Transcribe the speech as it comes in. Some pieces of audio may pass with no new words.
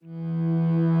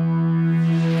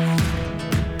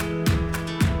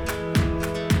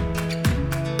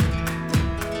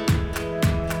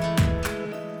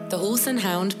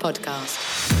Hound Podcast.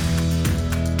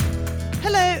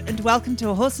 Hello and welcome to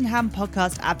a Horse and Hound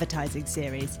Podcast advertising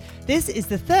series. This is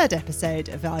the third episode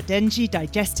of our Dengie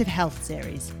Digestive Health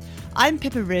series. I'm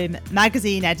Pippa Roome,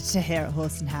 magazine editor here at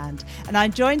Horse and Hound, and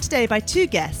I'm joined today by two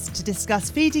guests to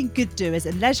discuss feeding good doers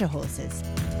and leisure horses.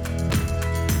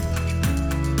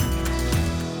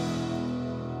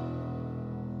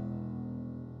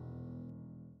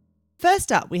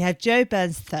 First up, we have Jo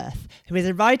Burns-Firth, who is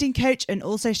a riding coach and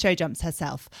also show jumps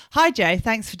herself. Hi Jo,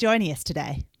 thanks for joining us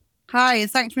today. Hi, and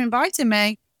thanks for inviting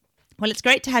me. Well, it's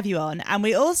great to have you on. And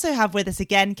we also have with us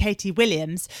again Katie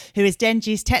Williams, who is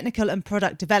Dengie's Technical and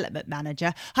Product Development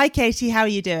Manager. Hi Katie, how are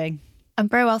you doing? I'm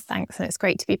very well, thanks, and it's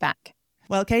great to be back.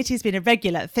 Well, Katie's been a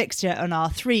regular fixture on our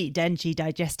 3 Dengie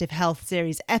Digestive Health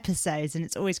series episodes, and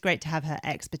it's always great to have her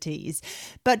expertise.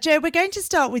 But Jo, we're going to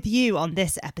start with you on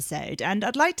this episode, and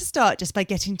I'd like to start just by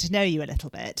getting to know you a little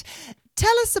bit.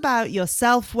 Tell us about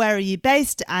yourself, where are you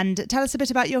based, and tell us a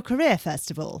bit about your career, first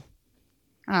of all.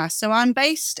 So I'm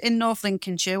based in North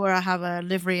Lincolnshire, where I have a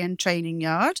livery and training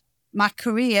yard. My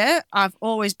career, I've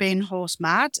always been horse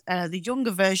mad. The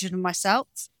younger version of myself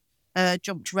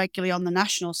jumped regularly on the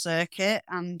national circuit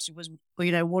and was,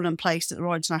 won and placed at the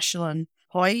Royal International and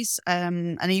Hoys,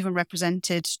 and even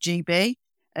represented GB.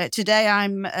 Today,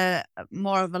 I'm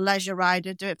more of a leisure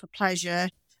rider, do it for pleasure.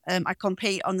 I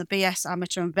compete on the BS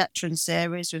Amateur and Veteran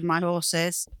Series with my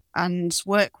horses, and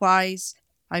work-wise,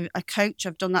 I coach.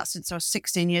 I've done that since I was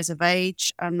 16 years of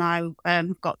age, and now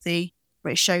got the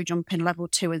British Showjumping level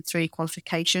 2 and 3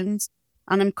 qualifications.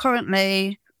 And I'm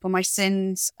currently, for my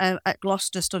sins, at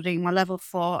Gloucester studying my level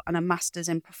 4 and a master's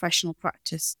in professional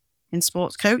practice in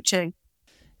sports coaching.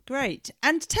 Great.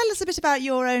 And tell us a bit about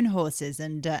your own horses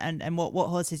and what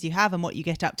horses you have and what you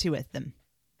get up to with them.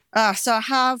 So I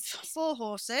have 4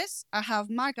 horses. I have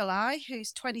Magalai,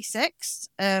 who's 26.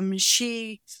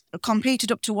 She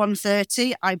competed up to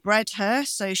 130. I bred her,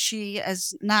 so she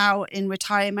is now in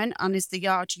retirement and is the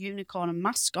yard unicorn and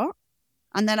mascot.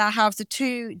 And then I have the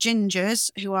 2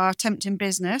 gingers who are attempting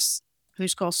business,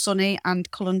 who's called Sunny and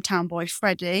Cullen Town Boy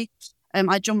Freddie.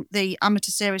 I jumped the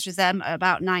amateur series with them at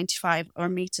about 95 or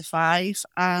 1.5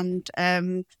 metre.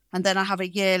 And then I have a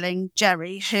yearling,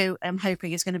 Jerry, who I'm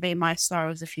hoping is going to be my star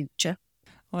of the future.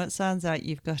 Well, it sounds like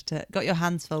you've got your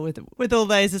hands full with all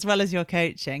those as well as your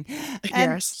coaching.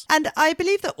 Yes. And I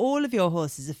believe that all of your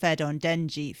horses are fed on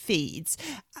Dengie feeds.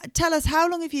 Tell us, how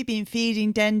long have you been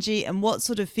feeding Dengie and what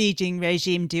sort of feeding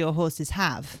regime do your horses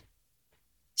have?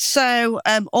 So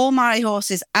all my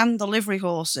horses and the livery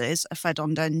horses are fed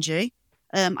on Dengie.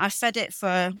 I fed it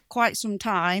for quite some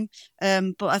time,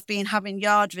 but I've been having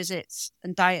yard visits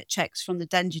and diet checks from the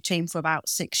Dengie team for about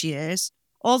 6 years.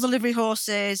 All the livery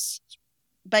horses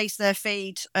base their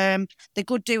feed. The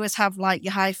good doers have like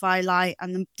your Hi-Fi Light,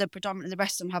 and the predominantly the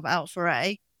rest of them have Alpha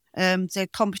A. The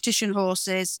competition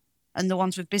horses and the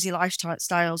ones with busy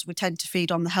lifestyles, we tend to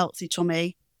feed on the Healthy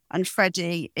Tummy, and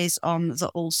Freddie is on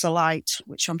the Ulcer Light,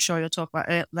 which I'm sure you'll talk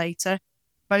about later.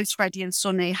 Both Freddie and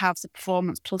Sunny have the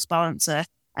Performance Plus balancer,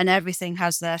 and everything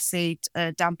has their feed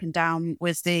dampened down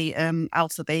with the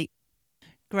Alpha Beat.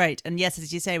 Great. And yes,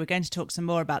 as you say, we're going to talk some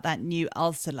more about that new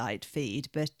Ulcer Light feed.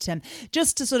 But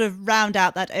just to sort of round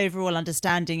out that overall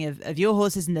understanding of your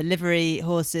horses and the livery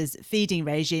horses feeding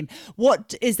regime,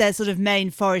 what is their sort of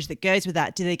main forage that goes with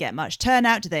that? Do they get much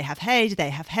turnout? Do they have hay? Do they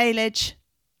have haylage?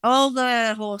 All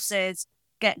the horses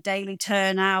get daily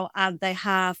turnout, and they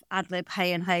have ad-lib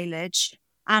hay and haylage.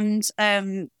 And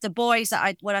the boys,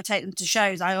 when I take them to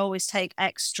shows, I always take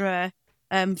extra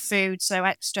food, so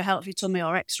extra Healthy Tummy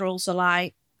or extra Ulcer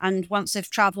Light. And once they've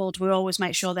travelled, we always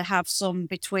make sure they have some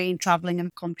between travelling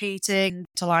and competing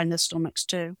to line their stomachs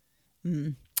too.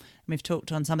 We've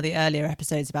talked on some of the earlier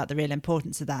episodes about the real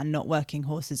importance of that and not working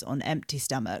horses on empty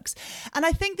stomachs. And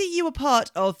I think that you were part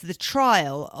of the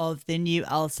trial of the new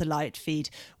Ulcer Light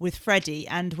feed with Freddie,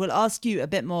 and we'll ask you a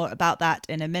bit more about that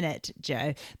in a minute,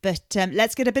 Jo. But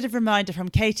let's get a bit of a reminder from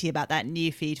Katie about that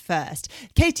new feed first.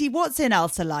 Katie, what's in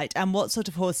Ulcer Light and what sort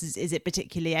of horses is it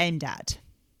particularly aimed at?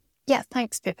 Yeah,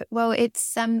 thanks, Pippa. Well,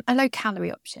 it's a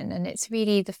low-calorie option, and it's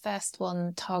really the first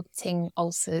one targeting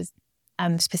ulcers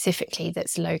specifically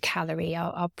that's low-calorie.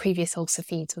 Our previous ulcer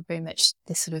feeds were very much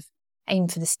this sort of aim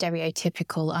for the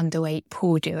stereotypical underweight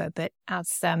poor doer, but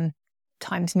as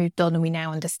time's moved on and we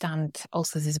now understand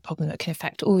ulcers is a problem that can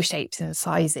affect all shapes and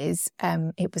sizes,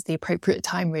 it was the appropriate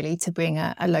time really to bring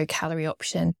a low-calorie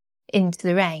option into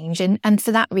the range. And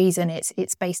for that reason,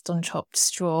 it's based on chopped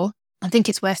straw. I think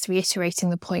it's worth reiterating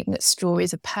the point that straw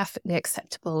is a perfectly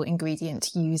acceptable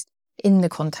ingredient used in the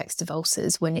context of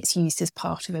ulcers when it's used as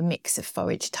part of a mix of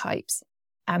forage types.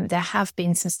 There have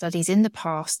been some studies in the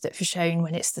past that have shown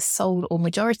when it's the sole or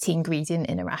majority ingredient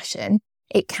in a ration,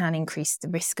 it can increase the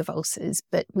risk of ulcers.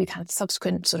 But we've had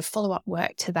subsequent sort of follow-up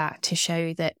work to that to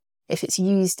show that if it's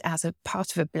used as a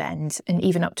part of a blend, and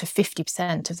even up to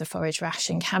 50% of the forage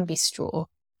ration can be straw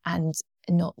and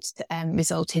not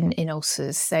result in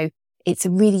ulcers. So it's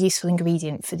a really useful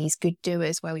ingredient for these good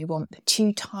doers where we want the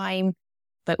chew time,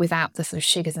 but without the sort of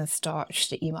sugars and starch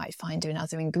that you might find in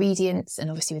other ingredients, and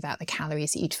obviously without the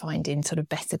calories that you'd find in sort of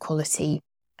better quality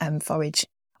forage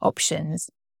options.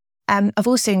 I've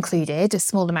also included a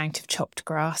small amount of chopped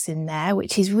grass in there,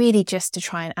 which is really just to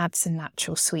try and add some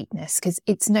natural sweetness, because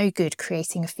it's no good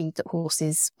creating a feed that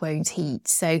horses won't eat.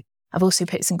 So I've also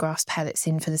put some grass pellets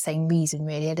in for the same reason,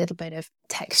 really, a little bit of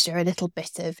texture, a little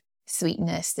bit of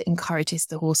sweetness that encourages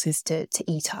the horses to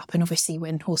eat up. And obviously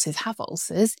when horses have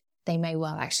ulcers, they may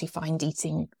well actually find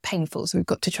eating painful. So we've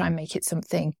got to try and make it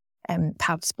something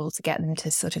palatable to get them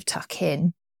to sort of tuck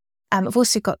in. I've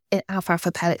also got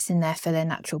alfalfa pellets in there for their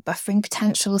natural buffering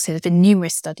potential. So there's been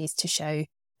numerous studies to show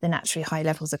the naturally high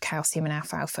levels of calcium in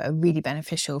alfalfa are really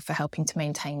beneficial for helping to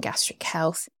maintain gastric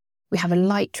health. We have a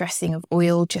light dressing of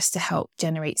oil just to help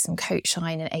generate some coat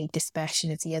shine and aid dispersion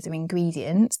of the other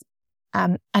ingredients.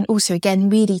 And also, again,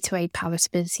 really to aid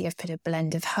palatability, I've put a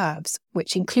blend of herbs,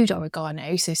 which include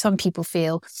oregano. So some people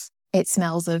feel it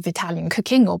smells of Italian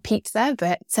cooking or pizza,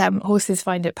 but horses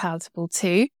find it palatable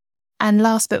too. And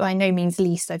last but by no means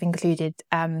least, I've included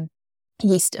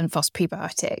yeast and FOS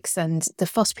prebiotics. And the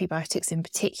FOS prebiotics in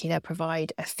particular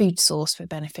provide a food source for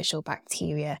beneficial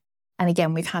bacteria. And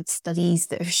again, we've had studies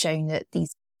that have shown that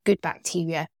these good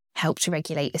bacteria help to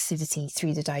regulate acidity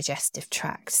through the digestive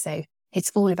tract. So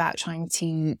it's all about trying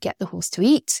to get the horse to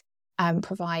eat,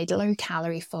 provide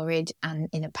low-calorie forage and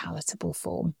in a palatable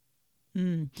form.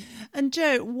 And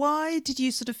Jo, why did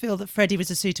you sort of feel that Freddie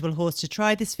was a suitable horse to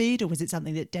try this feed, or was it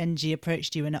something that Dengie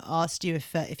approached you and asked you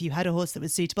if you had a horse that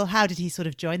was suitable? How did he sort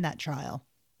of join that trial?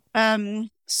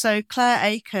 So Claire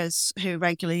Akers, who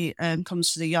regularly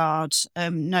comes to the yard,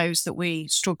 knows that we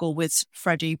struggle with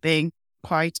Freddie being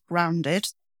quite rounded.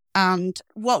 And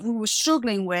what we were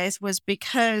struggling with was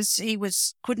because he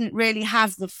couldn't really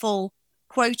have the full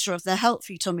quota of the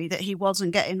healthy tummy, that he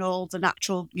wasn't getting all the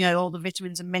natural, all the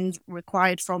vitamins and minerals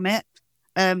required from it.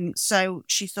 So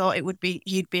she thought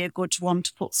he'd be a good one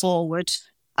to put forward,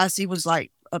 as he was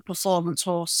like a performance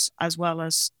horse as well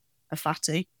as a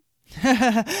fatty.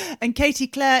 And Katie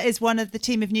Clare is one of the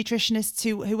team of nutritionists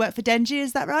who work for Dengie,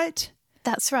 is that right?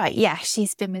 That's right. Yeah,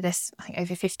 she's been with us, I think,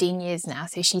 over 15 years now.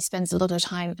 So she spends a lot of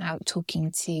time out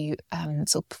talking to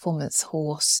sort of performance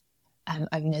horse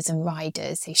owners and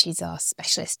riders. So she's our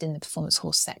specialist in the performance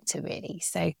horse sector, really.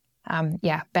 So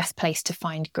best place to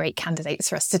find great candidates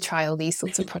for us to trial these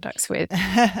sorts of products with.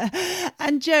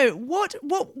 And Jo, what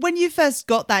when you first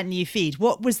got that new feed,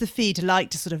 what was the feed like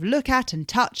to sort of look at and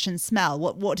touch and smell?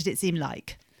 What did it seem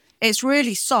like? It's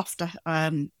really soft.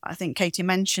 I think Katie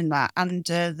mentioned that, and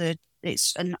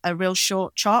it's a real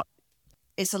short chop.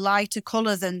 It's a lighter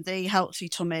colour than the healthy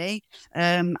tummy,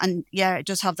 and it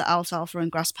does have the alfalfa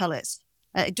and grass pellets.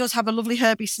 It does have a lovely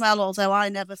herby smell, although I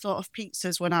never thought of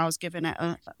pizzas when I was giving it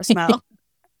a smell.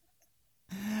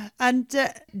 And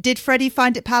did Freddie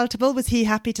find it palatable? Was he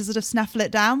happy to sort of snaffle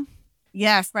it down?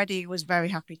 Yeah, Freddie was very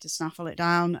happy to snaffle it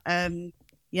down.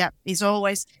 He's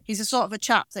a sort of a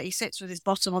chap that he sits with his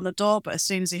bottom on the door, but as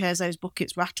soon as he hears those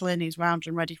buckets rattling, he's round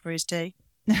and ready for his tea.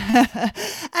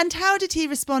 And how did he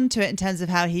respond to it in terms of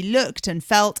how he looked and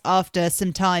felt after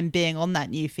some time being on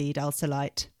that new feed,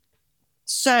 Ulcerlite?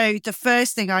 So the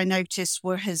first thing I noticed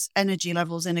were his energy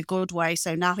levels in a good way.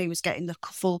 So now he was getting the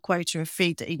full quota of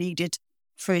feed that he needed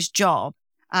for his job.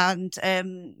 And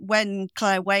when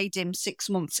Claire weighed him 6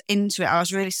 months into it, I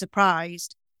was really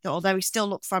surprised that although he still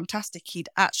looked fantastic, he'd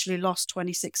actually lost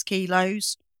 26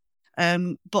 kilos,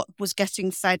 but was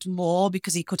getting fed more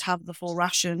because he could have the full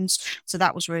rations. So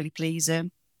that was really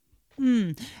pleasing.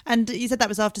 And you said that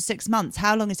was after 6 months.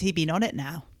 How long has he been on it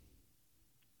now?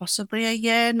 Possibly a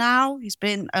year now. He's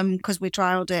been, because we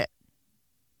trialled it,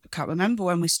 I can't remember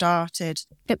when we started.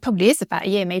 It probably is about a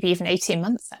year, maybe even 18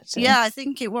 months, actually. Yeah, I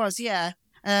think it was, yeah.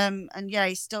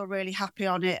 He's still really happy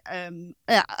on it.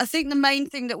 I think the main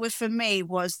thing that was for me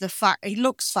was the fact he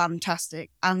looks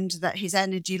fantastic, and that his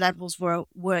energy levels were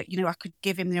I could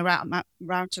give him the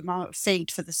right amount of feed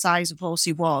for the size of horse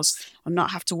he was and not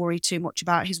have to worry too much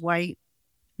about his weight.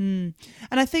 And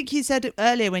I think you said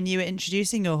earlier when you were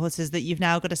introducing your horses that you've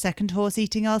now got a second horse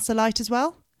eating Ulcerlite as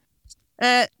well?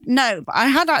 No, but I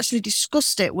had actually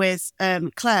discussed it with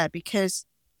Claire, because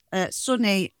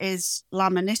Sonny is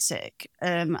laminitic,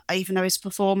 even though he's a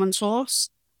performance horse.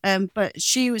 But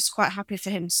she was quite happy for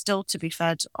him still to be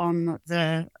fed on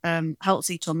the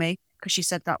healthy tummy, because she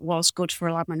said that was good for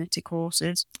laminitic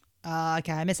horses.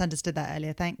 Okay, I misunderstood that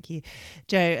earlier. Thank you,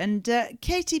 Jo. And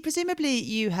Katie, presumably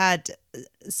you had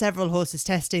several horses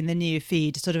testing the new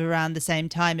feed sort of around the same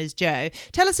time as Jo.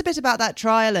 Tell us a bit about that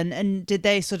trial, and did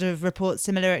they sort of report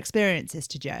similar experiences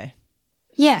to Jo?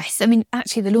 Yes, I mean,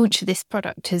 actually, the launch of this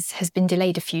product has been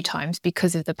delayed a few times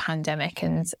because of the pandemic.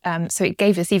 And so it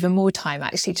gave us even more time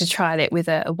actually to trial it with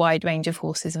a wide range of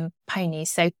horses and ponies.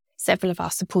 So several of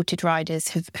our supported riders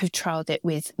have trialled it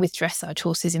with dressage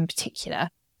horses in particular,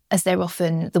 as they're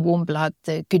often the warm blood,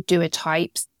 the good doer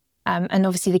types. And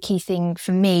obviously the key thing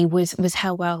for me was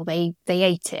how well they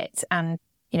ate it. And,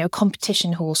 you know, a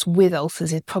competition horse with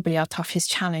ulcers is probably our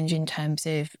toughest challenge in terms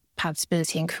of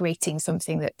palatability and creating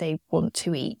something that they want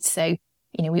to eat. So,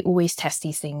 you know, we always test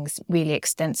these things really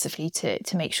extensively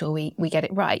to make sure we get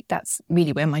it right. That's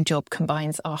really where my job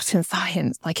combines art and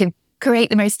science. I can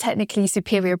create the most technically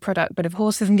superior product, but if a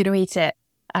horse isn't going to eat it,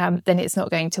 then it's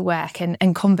not going to work.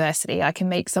 And conversely, I can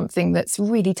make something that's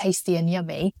really tasty and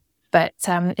yummy, but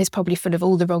it's probably full of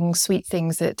all the wrong sweet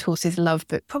things that horses love,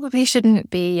 but probably shouldn't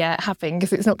be having,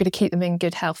 because it's not going to keep them in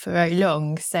good health for very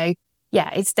long. So yeah,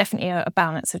 it's definitely a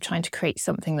balance of trying to create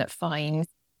something that finds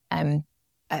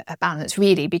a balance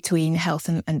really between health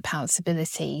and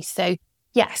palatability. So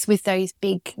yes, with those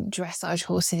big dressage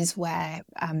horses where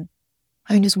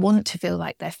owners want to feel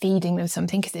like they're feeding them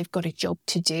something because they've got a job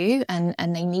to do and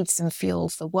they need some fuel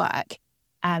for work.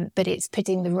 But it's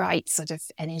putting the right sort of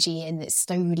energy in. It's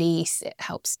slow release. It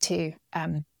helps to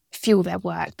fuel their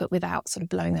work, but without sort of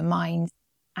blowing their mind.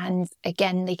 And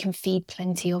again, they can feed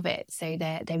plenty of it. So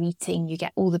they're eating, you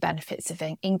get all the benefits of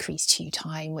an increased chew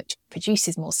time, which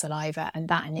produces more saliva. And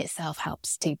that in itself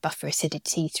helps to buffer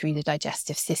acidity through the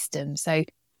digestive system. So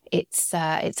it's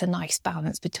a nice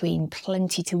balance between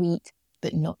plenty to eat,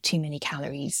 but not too many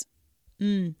calories.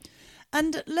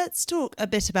 And let's talk a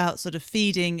bit about sort of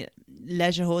feeding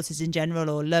leisure horses in general,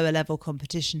 or lower level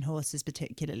competition horses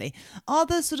particularly. Are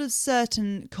there sort of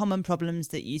certain common problems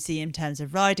that you see in terms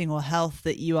of riding or health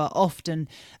that you are often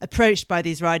approached by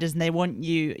these riders and they want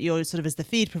you're sort of as the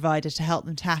feed provider to help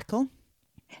them tackle?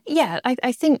 Yeah,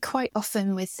 I think quite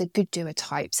often with the good doer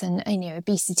types, and you know,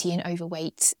 obesity and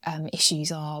overweight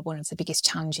issues are one of the biggest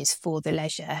challenges for the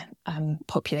leisure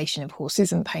population of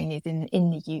horses and ponies in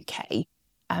the UK.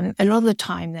 A lot of the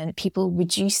time then people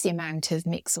reduce the amount of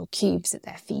mix or cubes that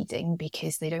they're feeding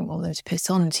because they don't want them to put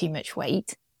on too much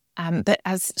weight. But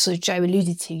as sort of Jo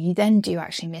alluded to, you then do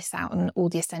actually miss out on all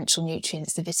the essential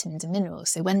nutrients, the vitamins and minerals.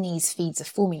 So when these feeds are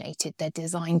formulated, they're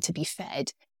designed to be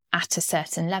fed at a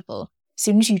certain level. As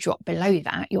soon as you drop below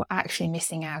that, you're actually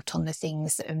missing out on the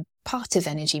things that are part of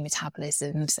energy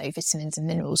metabolism. So vitamins and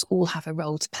minerals all have a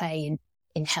role to play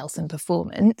in health and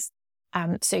performance.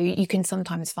 So you can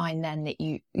sometimes find then that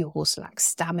your horse lacks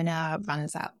stamina,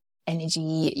 runs out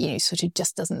energy, you know, sort of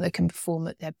just doesn't look and perform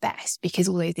at their best because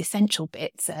all those essential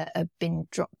bits have been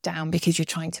dropped down because you're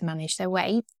trying to manage their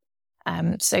weight.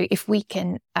 So if we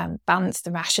can balance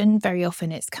the ration, very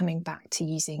often it's coming back to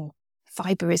using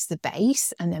fibre as the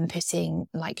base and then putting,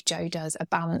 like Jo does, a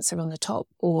balancer on the top,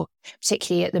 or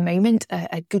particularly at the moment,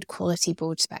 a good quality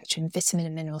broad spectrum vitamin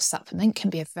and mineral supplement can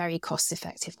be a very cost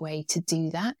effective way to do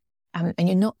that. And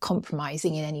you're not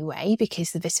compromising in any way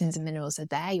because the vitamins and minerals are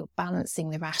there. You're balancing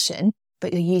the ration,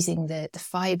 but you're using the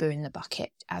fibre in the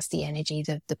bucket as the energy,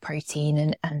 the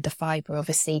protein and the fibre,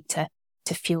 obviously, to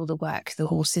fuel the work the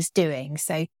horse is doing.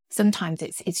 So sometimes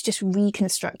it's just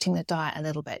reconstructing the diet a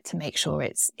little bit to make sure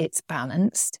it's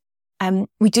balanced.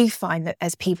 We do find that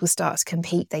as people start to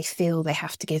compete, they feel they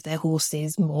have to give their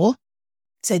horses more.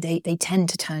 So they tend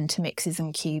to turn to mixes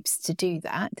and cubes to do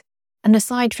that. And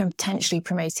aside from potentially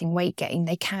promoting weight gain,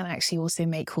 they can actually also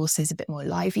make horses a bit more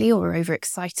lively or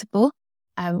overexcitable,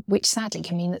 which sadly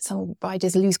can mean that some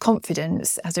riders lose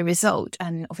confidence as a result.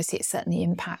 And obviously it certainly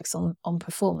impacts on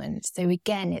performance. So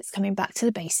again, it's coming back to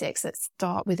the basics. Let's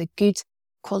start with a good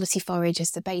quality forage as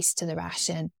the base to the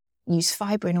ration. Use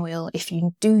fibre and oil if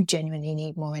you do genuinely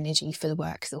need more energy for the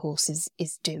work the horse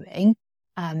is doing.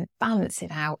 Balance it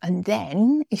out, and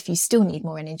then if you still need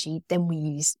more energy, then we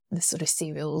use the sort of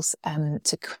cereals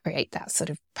to create that sort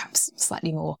of perhaps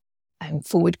slightly more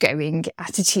forward-going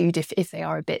attitude if they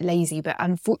are a bit lazy. But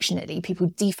unfortunately,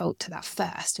 people default to that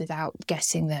first without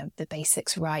getting the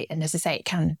basics right, and as I say, it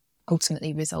can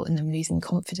ultimately result in them losing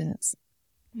confidence.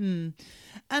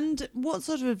 And what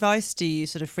sort of advice do you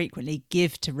sort of frequently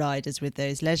give to riders with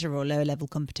those leisure or lower level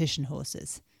competition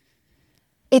horses?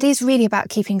 It is really about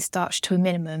keeping starch to a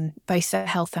minimum, both for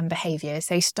health and behaviour.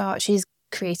 So starch is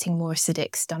creating more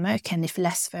acidic stomach, and if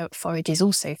less forage is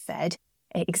also fed,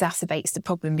 it exacerbates the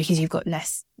problem because you've got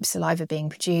less saliva being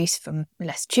produced from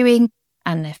less chewing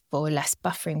and therefore less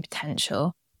buffering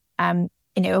potential. And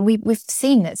we've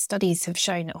seen that studies have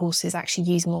shown that horses actually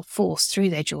use more force through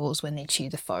their jaws when they chew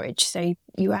the forage. So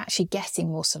you're actually getting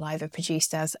more saliva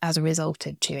produced as a result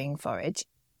of chewing forage.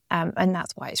 And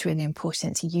that's why it's really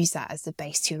important to use that as the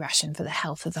base to your ration for the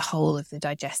health of the whole of the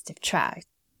digestive tract.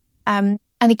 And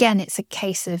again, it's a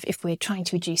case of if we're trying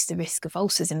to reduce the risk of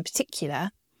ulcers in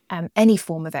particular, any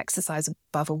form of exercise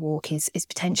above a walk is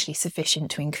potentially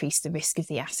sufficient to increase the risk of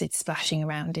the acid splashing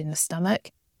around in the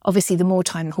stomach. Obviously, the more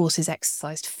time the horse is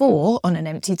exercised for on an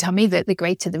empty tummy, the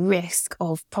greater the risk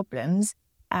of problems.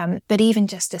 But even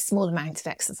just a small amount of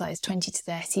exercise, 20 to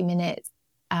 30 minutes,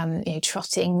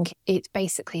 trotting, it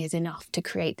basically is enough to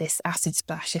create this acid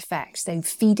splash effect. So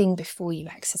feeding before you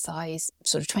exercise,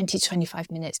 sort of 20 to 25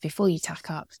 minutes before you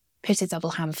tack up, put a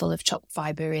double handful of chopped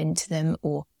fibre into them,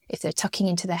 or if they're tucking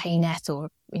into the hay net or,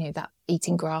 that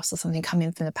eating grass or something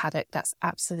coming from the paddock, that's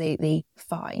absolutely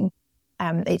fine.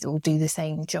 It will do the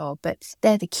same job, but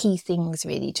they're the key things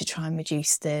really to try and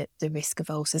reduce the risk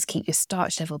of ulcers. Keep your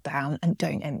starch level down and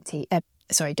don't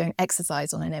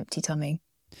exercise on an empty tummy.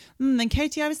 And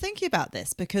Katie, I was thinking about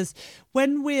this because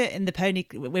when we were in the pony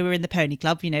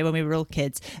club, when we were all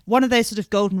kids, one of those sort of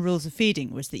golden rules of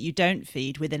feeding was that you don't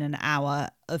feed within an hour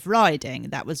of riding.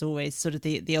 That was always sort of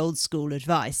the old school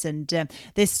advice. And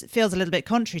this feels a little bit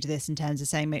contrary to this in terms of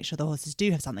saying make sure the horses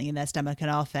do have something in their stomach and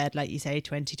are fed, like you say,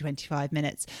 20, 25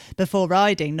 minutes before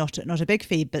riding, not a big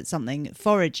feed, but something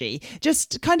foragey.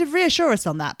 Just kind of reassure us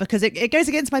on that, because it goes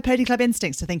against my pony club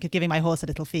instincts to think of giving my horse a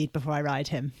little feed before I ride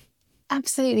him.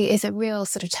 Absolutely. It's a real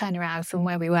sort of turnaround from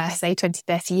where we were, say, 20,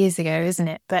 30 years ago, isn't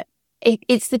it? But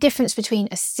it's the difference between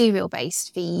a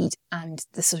cereal-based feed and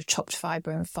the sort of chopped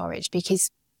fibre and forage, because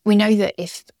we know that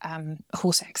if a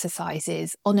horse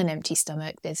exercises on an empty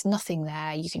stomach, there's nothing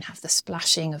there. You can have the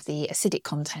splashing of the acidic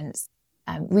contents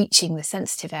reaching the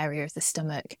sensitive area of the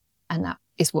stomach, and that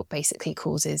is what basically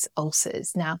causes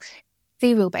ulcers. Now,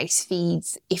 cereal-based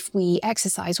feeds, if we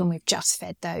exercise when we've just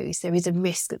fed those, there is a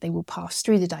risk that they will pass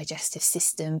through the digestive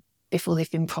system before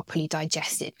they've been properly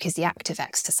digested, because the act of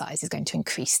exercise is going to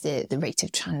increase the rate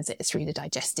of transit through the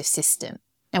digestive system.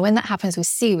 Now, when that happens with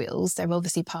cereals, they're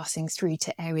obviously passing through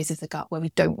to areas of the gut where we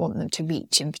don't want them to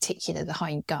reach, in particular the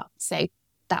hind gut. So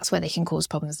that's where they can cause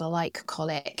problems like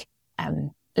colic,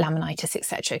 laminitis,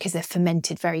 etc., because they're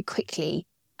fermented very quickly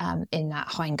in that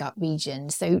hindgut region.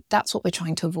 So that's what we're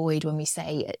trying to avoid when we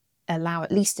say allow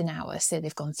at least an hour. So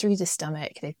they've gone through the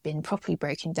stomach, they've been properly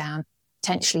broken down.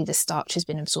 Potentially the starch has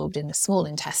been absorbed in the small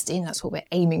intestine. That's what we're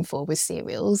aiming for with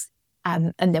cereals.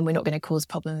 And then we're not going to cause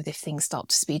problems if things start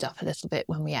to speed up a little bit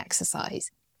when we exercise.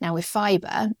 Now with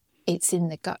fibre, it's in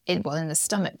the gut, in the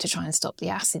stomach to try and stop the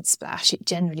acid splash. It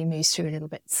generally moves through a little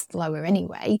bit slower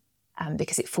anyway,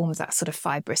 because it forms that sort of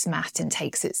fibrous mat and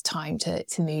takes its time to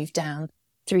move down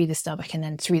through the stomach and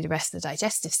then through the rest of the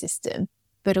digestive system.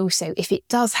 But also, if it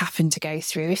does happen to go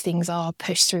through, if things are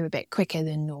pushed through a bit quicker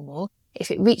than normal,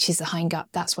 if it reaches the hindgut,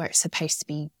 that's where it's supposed to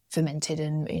be fermented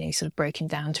and sort of broken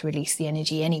down to release the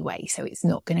energy anyway. So it's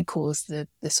not going to cause the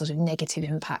sort of negative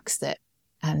impacts that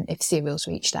if cereals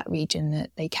reach that region that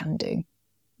they can do.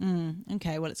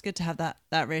 Okay, well, it's good to have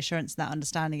that reassurance, that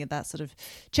understanding of that sort of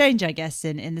change, I guess,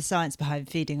 in the science behind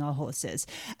feeding our horses.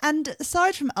 And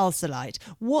aside from Ulcerlite,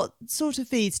 what sort of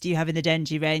feeds do you have in the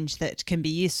Dengie range that can be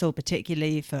useful,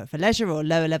 particularly for leisure or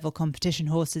lower level competition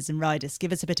horses and riders?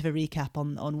 Give us a bit of a recap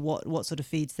on what sort of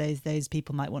feeds those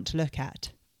people might want to look at.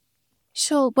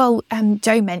 Sure. Well,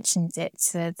 Jo mentioned it.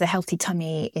 The healthy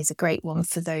tummy is a great one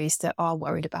for those that are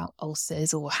worried about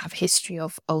ulcers or have a history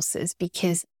of ulcers,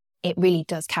 because it really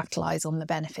does capitalise on the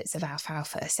benefits of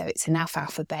alfalfa. So it's an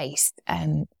alfalfa based,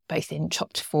 both in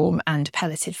chopped form and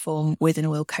pelleted form with an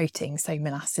oil coating, so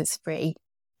molasses free.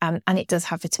 And it does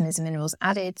have vitamins and minerals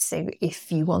added. So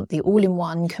if you want the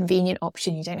all-in-one convenient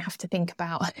option, you don't have to think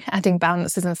about adding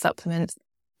balancers and supplements.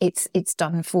 It's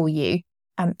done for you.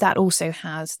 That also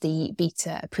has the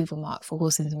BETA approval mark for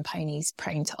horses and ponies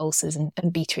prone to ulcers, and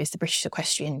BETA is the British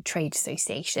Equestrian Trade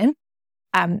Association.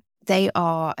 They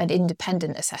are an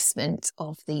independent assessment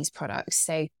of these products.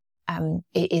 So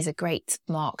it is a great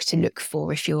mark to look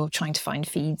for if you're trying to find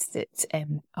feeds that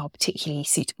are particularly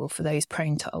suitable for those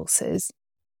prone to ulcers.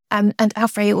 And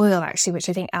Alfre oil, actually, which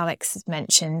I think Alex has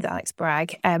mentioned, Alex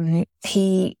Bragg,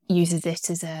 he uses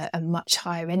it as a much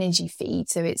higher energy feed.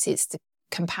 So it's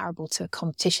comparable to a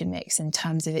competition mix in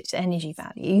terms of its energy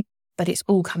value, but it's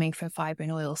all coming from fibre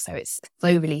and oil. So it's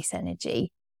slow release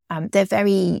energy. They're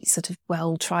very sort of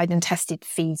well tried and tested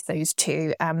feeds, those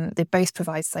two. They both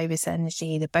provide service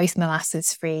energy. They're both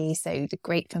molasses free, so they're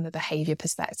great from a behaviour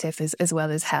perspective as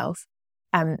well as health.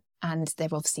 And they're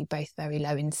obviously both very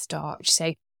low in starch.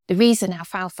 So the reason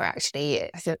alfalfa, actually,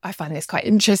 I find this quite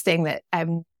interesting, that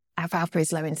alfalfa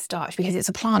is low in starch because it's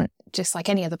a plant, just like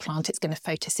any other plant. It's going to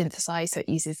photosynthesize, so it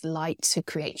uses light to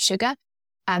create sugar.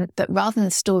 But rather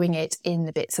than storing it in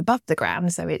the bits above the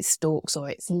ground, so its stalks or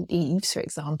its leaves, for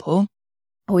example,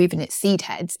 or even its seed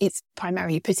heads, it's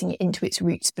primarily putting it into its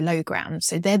roots below ground.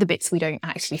 So they're the bits we don't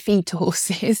actually feed to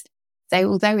horses. So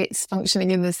although it's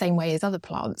functioning in the same way as other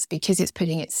plants, because it's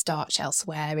putting its starch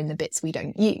elsewhere in the bits we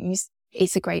don't use,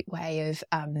 it's a great way of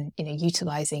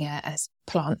utilising a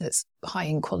plant that's high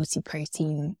in quality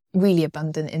protein, really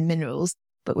abundant in minerals,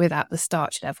 but without the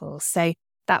starch levels. So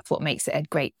that's what makes it a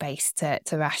great base to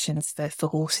rations for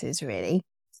horses, really.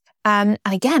 And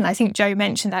again, I think Jo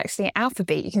mentioned actually alpha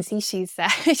beet. You can see she's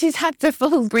had the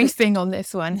full briefing on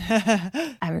this one.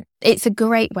 It's a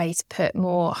great way to put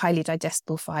more highly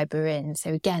digestible fibre in.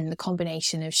 So again, the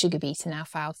combination of sugar beet and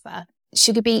alfalfa.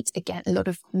 Sugar beet, again, a lot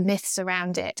of myths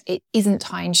around it. It isn't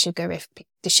high in sugar. If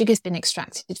the sugar's been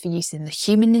extracted for use in the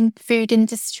human food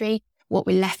industry, what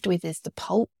we're left with is the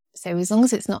pulp. So as long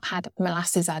as it's not had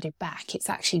molasses added back, it's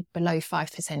actually below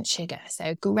 5% sugar. So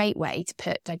a great way to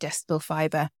put digestible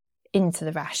fibre into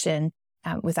the ration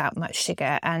without much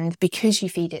sugar. And because you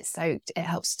feed it soaked, it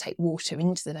helps to take water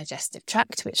into the digestive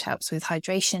tract, which helps with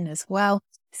hydration as well.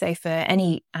 So for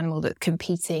any animal that's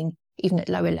competing, even at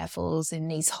lower levels in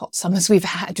these hot summers we've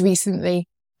had recently,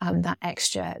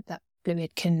 that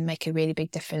fluid can make a really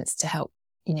big difference to help,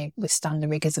 withstand the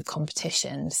rigours of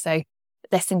competition. So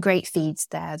there's some great feeds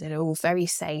there that are all very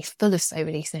safe, full of slow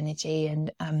release energy,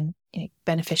 and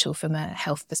beneficial from a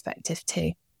health perspective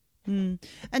too. And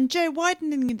Jo,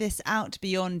 widening this out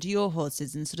beyond your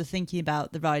horses and sort of thinking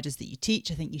about the riders that you teach,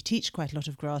 I think you teach quite a lot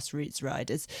of grassroots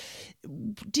riders.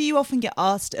 Do you often get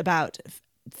asked about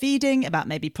feeding, about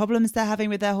maybe problems they're having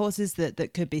with their horses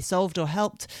that could be solved or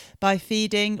helped by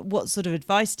feeding? What sort of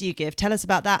advice do you give? Tell us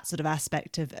about that sort of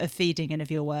aspect of feeding and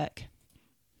of your work.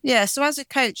 Yeah, so as a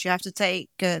coach, you have to take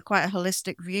quite a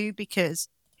holistic view, because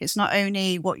it's not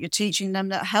only what you're teaching them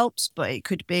that helps, but it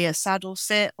could be a saddle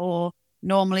sit or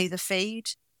normally the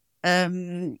feed.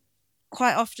 Quite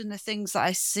often the things that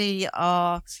I see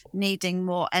are needing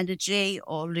more energy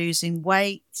or losing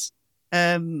weight.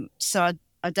 So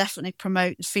I definitely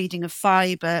promote the feeding of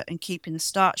fibre and keeping the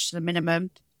starch to the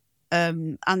minimum.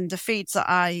 And the feeds that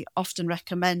I often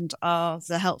recommend are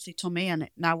the Healthy Tummy, and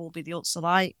it now will be the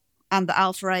Ultralight, and the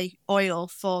Alpha oil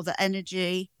for the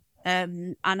energy.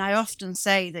 And I often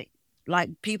say that,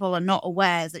 people are not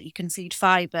aware that you can feed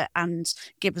fibre and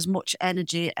give as much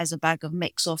energy as a bag of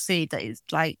mix or feed. That is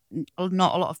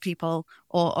not a lot of people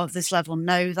or of this level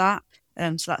know that.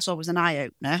 So that's always an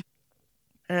eye-opener.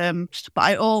 But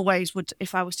I always would,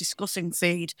 if I was discussing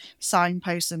feed,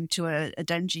 signpost them to a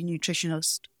Dengie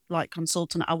nutritionist,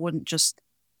 consultant. I wouldn't just,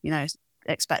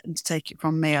 expect them to take it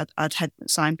from me. I'd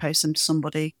signpost them to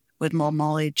somebody with more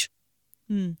knowledge.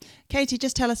 Katie,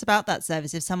 just tell us about that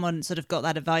service. If someone sort of got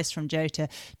that advice from Jo to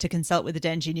consult with a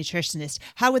Dengie nutritionist,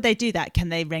 how would they do that? Can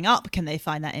they ring up? Can they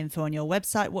find that info on your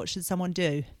website? What should someone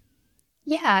do?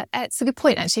 Yeah, it's a good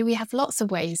point, actually. We have lots of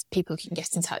ways people can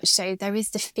get in touch. So there is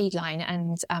the feed line,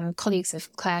 and colleagues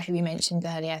of Claire, who we mentioned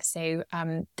earlier, so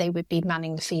they would be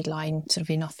manning the feed line sort of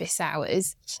in office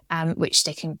hours, which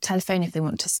they can telephone if they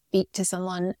want to speak to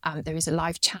someone. There is a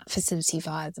live chat facility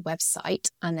via the website,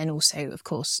 and then also, of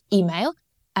course, email.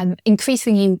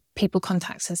 Increasingly, people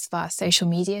contact us via social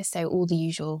media, so all the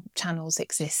usual channels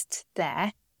exist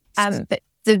there. But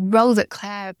the role that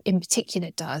Claire in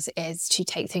particular does is to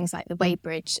take things like the weigh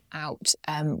bridge out,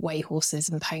 weigh horses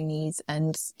and ponies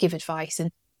and give advice.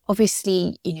 And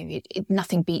obviously,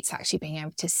 nothing beats actually being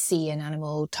able to see an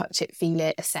animal, touch it, feel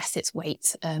it, assess its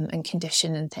weight and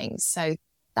condition and things. So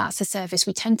that's a service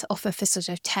we tend to offer for sort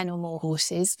of 10 or more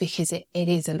horses, because it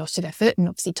is a lot of effort and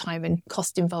obviously time and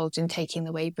cost involved in taking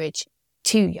the weigh bridge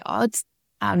 2 yards.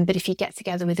 But if you get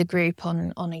together with a group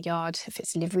on a yard, if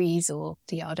it's liveries or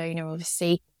the yard owner,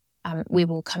 obviously, we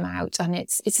will come out, and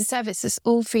it's a service that's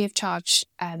all free of charge,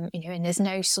 and there's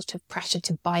no sort of pressure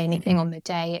to buy anything on the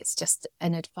day. It's just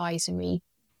an advisory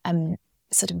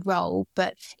sort of role,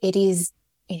 but it is,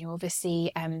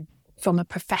 obviously from a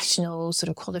professional, sort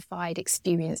of qualified,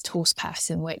 experienced horse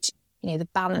person, which the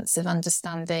balance of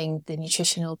understanding the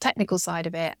nutritional technical side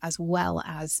of it, as well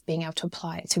as being able to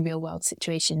apply it to real world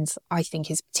situations, I think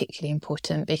is particularly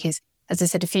important, because, as I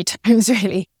said a few times,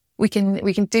 really, we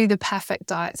can do the perfect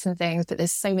diets and things, but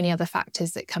there's so many other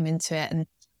factors that come into it. And,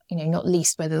 not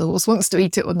least whether the horse wants to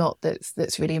eat it or not,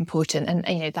 that's really important.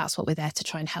 And, that's what we're there to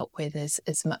try and help with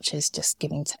as much as just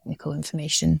giving technical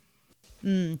information.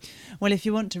 Well, if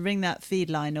you want to ring that feed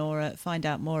line or find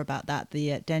out more about that, the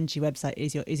Dengie website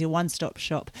is your one-stop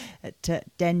shop at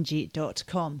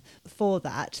dengie.com for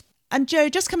that. And Jo,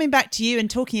 just coming back to you and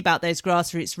talking about those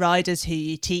grassroots riders who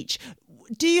you teach,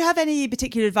 do you have any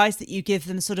particular advice that you give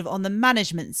them sort of on the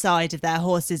management side of their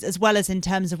horses as well as in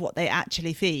terms of what they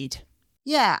actually feed?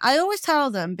 Yeah, I always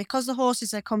tell them, because the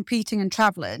horses are competing and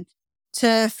travelling,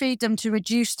 to feed them to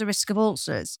reduce the risk of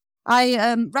ulcers.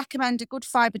 I recommend a good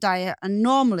fibre diet and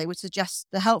normally would suggest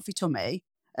the healthy tummy.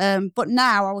 But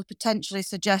now I would potentially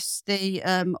suggest the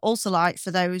Ulcerlite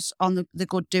for those on the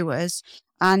good doers,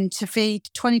 and to feed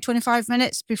 20-25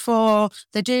 minutes before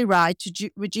they do ride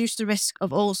to reduce the risk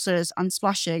of ulcers and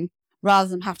splashing rather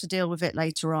than have to deal with it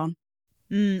later on.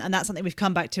 And that's something we've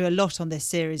come back to a lot on this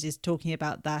series, is talking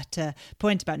about that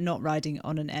point about not riding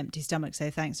on an empty stomach. So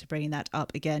thanks for bringing that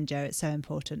up again, Jo. It's so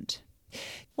important.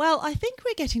 Well, I think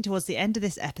we're getting towards the end of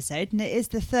this episode, and it is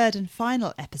the third and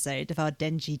final episode of our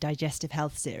Dengie Digestive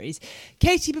Health series.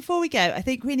 Katie, before we go, I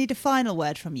think we need a final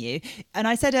word from you. And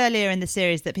I said earlier in the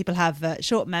series that people have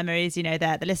short memories.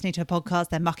 They're listening to a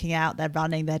podcast, they're mucking out, they're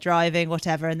running, they're driving,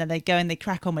 whatever, and then they go and they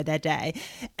crack on with their day.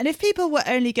 And if people were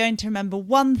only going to remember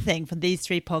one thing from these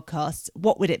 3 podcasts,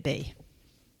 what would it be?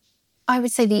 I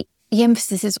would say the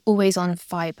emphasis is always on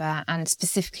fibre, and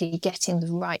specifically getting the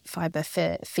right fibre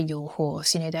for your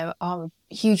horse. There are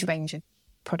a huge range of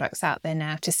products out there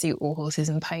now to suit all horses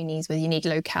and ponies, whether you need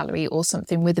low calorie or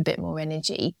something with a bit more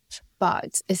energy.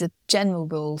 But as a general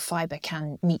rule, fibre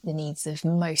can meet the needs of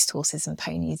most horses and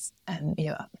ponies.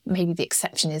 Maybe the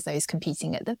exception is those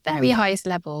competing at the very highest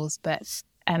levels, but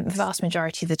the vast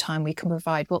majority of the time we can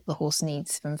provide what the horse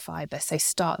needs from fibre. So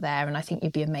start there, and I think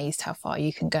you'd be amazed how far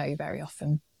you can go very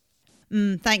often.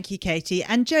 Thank you, Katie.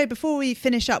 And Jo, before we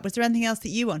finish up, was there anything else that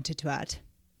you wanted to add?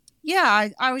 Yeah,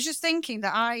 I was just thinking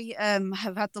that I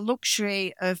have had the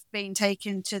luxury of being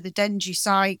taken to the Dengie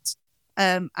site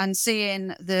and seeing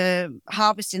the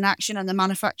harvest in action and the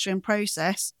manufacturing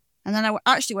process. And then I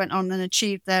actually went on and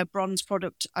achieved their Bronze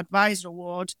Product Advisor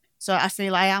Award. So I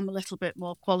feel I am a little bit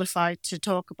more qualified to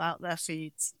talk about their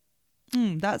feeds.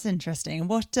 That's interesting.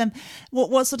 What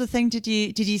sort of thing did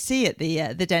you see at the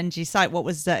Dengie site? What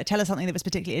was tell us something that was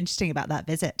particularly interesting about that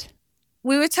visit?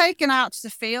 We were taken out to the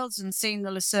fields and seeing the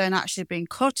lucerne actually being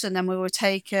cut, and then we were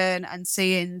taken and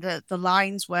seeing the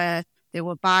lines where they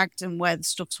were bagged and where the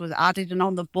stuffs were added, and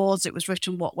on the boards it was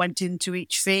written what went into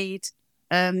each feed.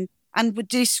 And we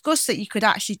discussed that you could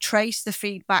actually trace the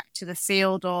feed back to the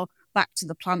field or back to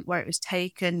the plant where it was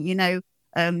taken.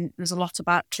 There's a lot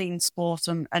about clean sport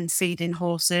and feeding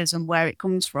horses and where it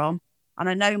comes from. And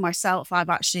I know myself, I've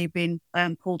actually been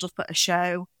pulled up at a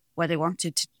show where they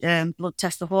wanted to blood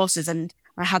test the horses, and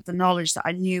I had the knowledge that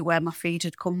I knew where my feed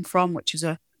had come from, which is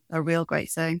a real great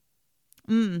thing.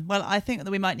 Well, I think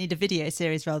that we might need a video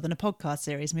series rather than a podcast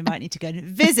series. We might need to go and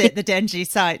visit the Dengie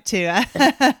site too.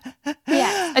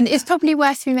 Yeah, and it's probably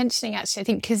worth me mentioning, actually, I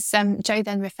think, because Jo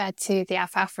then referred to the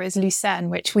alfalfa as lucerne,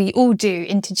 which we all do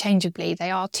interchangeably.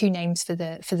 They are 2 names for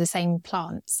the same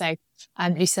plant. So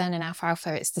lucerne and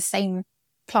alfalfa, it's the same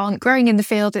plant growing in the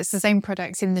field. It's the same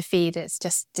product in the feed. It's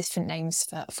just different names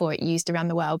for it used around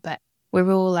the world. But we're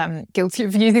all guilty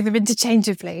of using them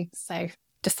interchangeably. So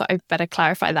just thought I'd better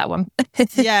clarify that one.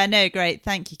 Yeah, no, great.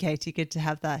 Thank you, Katie. Good to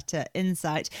have that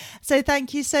insight. So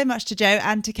thank you so much to Jo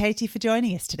and to Katie for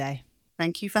joining us today.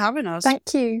 Thank you for having us.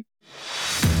 Thank you.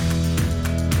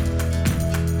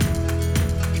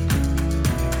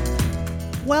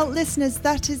 Well, listeners,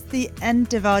 that is the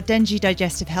end of our Dengie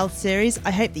Digestive Health series.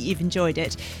 I hope that you've enjoyed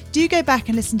it. Do go back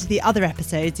and listen to the other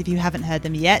episodes if you haven't heard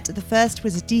them yet. The first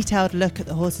was a detailed look at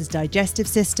the horse's digestive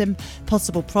system,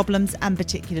 possible problems, and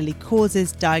particularly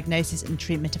causes, diagnosis and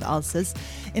treatment of ulcers.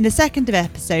 In the second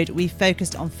episode, we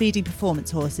focused on feeding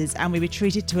performance horses, and we were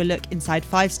treated to a look inside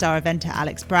 5-star eventer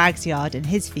Alex Bragg's yard and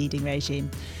his feeding regime.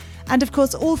 And of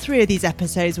course, all 3 of these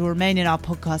episodes will remain in our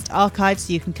podcast archive,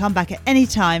 so you can come back at any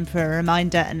time for a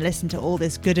reminder and listen to all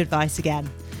this good advice again.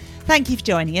 Thank you for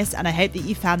joining us, and I hope that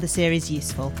you found the series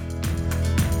useful.